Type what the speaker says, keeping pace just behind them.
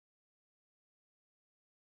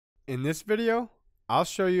In this video, I'll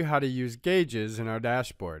show you how to use gauges in our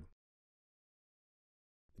dashboard.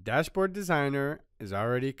 The dashboard designer is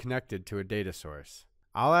already connected to a data source.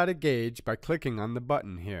 I'll add a gauge by clicking on the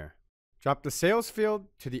button here. Drop the sales field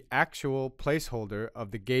to the actual placeholder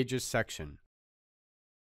of the gauges section.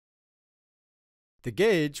 The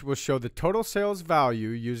gauge will show the total sales value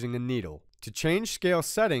using a needle. To change scale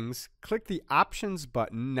settings, click the Options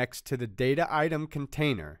button next to the data item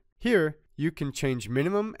container. Here, you can change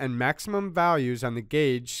minimum and maximum values on the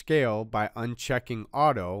gauge scale by unchecking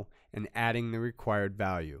Auto and adding the required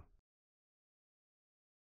value.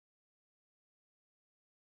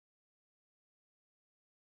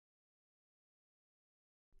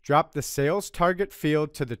 Drop the sales target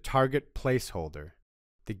field to the target placeholder.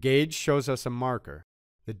 The gauge shows us a marker.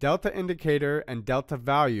 The delta indicator and delta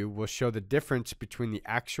value will show the difference between the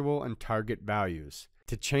actual and target values.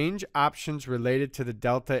 To change options related to the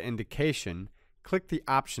delta indication, click the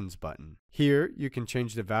Options button. Here, you can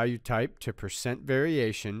change the value type to %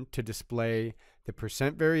 variation to display the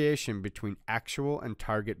 % variation between actual and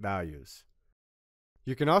target values.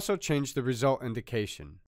 You can also change the result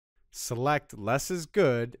indication. Select Less is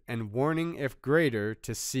good and Warning if greater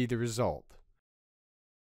to see the result.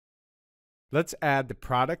 Let's add the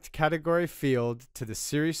product category field to the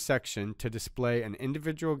series section to display an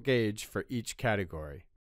individual gauge for each category.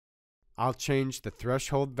 I'll change the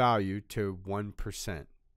threshold value to 1%.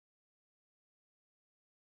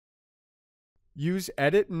 Use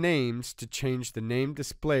Edit Names to change the name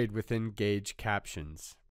displayed within gauge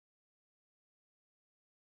captions.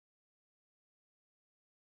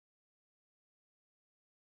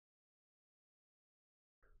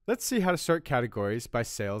 Let's see how to sort categories by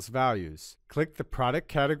sales values. Click the Product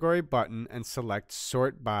Category button and select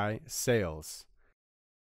Sort by Sales.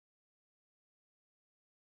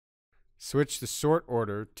 Switch the sort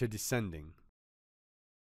order to descending.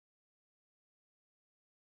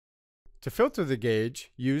 To filter the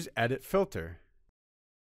gauge, use Edit Filter.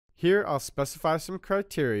 Here I'll specify some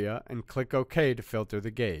criteria and click OK to filter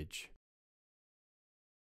the gauge.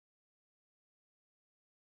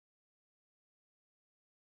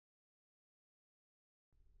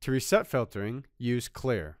 To reset filtering, use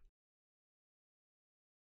Clear.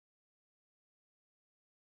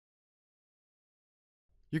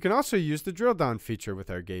 You can also use the drill down feature with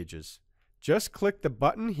our gauges. Just click the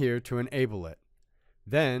button here to enable it.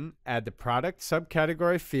 Then add the product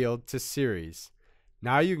subcategory field to series.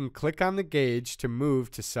 Now you can click on the gauge to move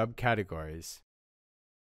to subcategories.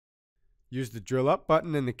 Use the drill up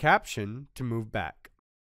button in the caption to move back.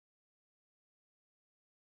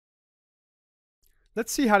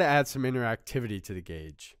 Let's see how to add some interactivity to the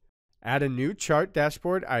gauge. Add a new chart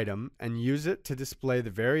dashboard item and use it to display the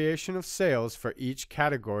variation of sales for each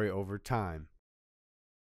category over time.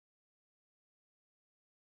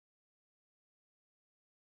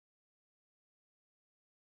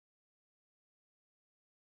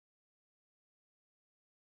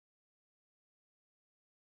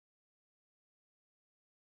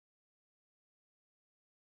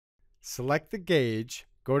 Select the gauge,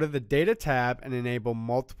 go to the Data tab and enable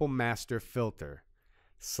Multiple Master Filter.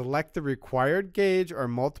 Select the required gauge or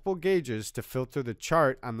multiple gauges to filter the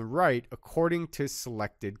chart on the right according to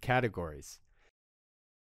selected categories.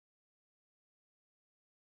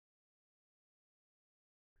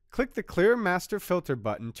 Click the Clear Master Filter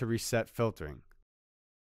button to reset filtering.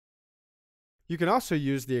 You can also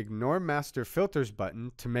use the Ignore Master Filters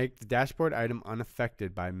button to make the dashboard item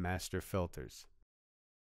unaffected by master filters.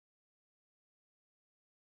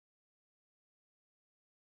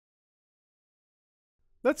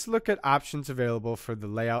 Let's look at options available for the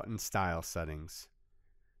layout and style settings.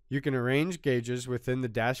 You can arrange gauges within the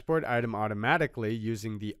dashboard item automatically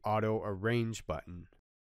using the Auto Arrange button.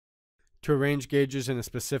 To arrange gauges in a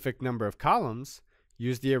specific number of columns,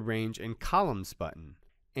 use the Arrange in Columns button.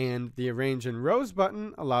 And the Arrange in Rows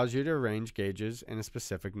button allows you to arrange gauges in a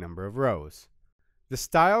specific number of rows. The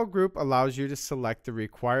Style group allows you to select the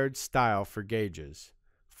required style for gauges.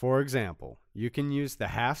 For example, you can use the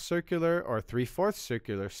half circular or 3/4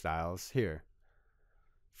 circular styles here.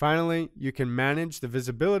 Finally, you can manage the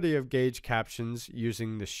visibility of gauge captions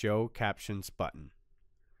using the Show Captions button.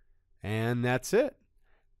 And that's it.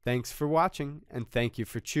 Thanks for watching, and thank you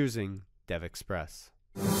for choosing DevExpress.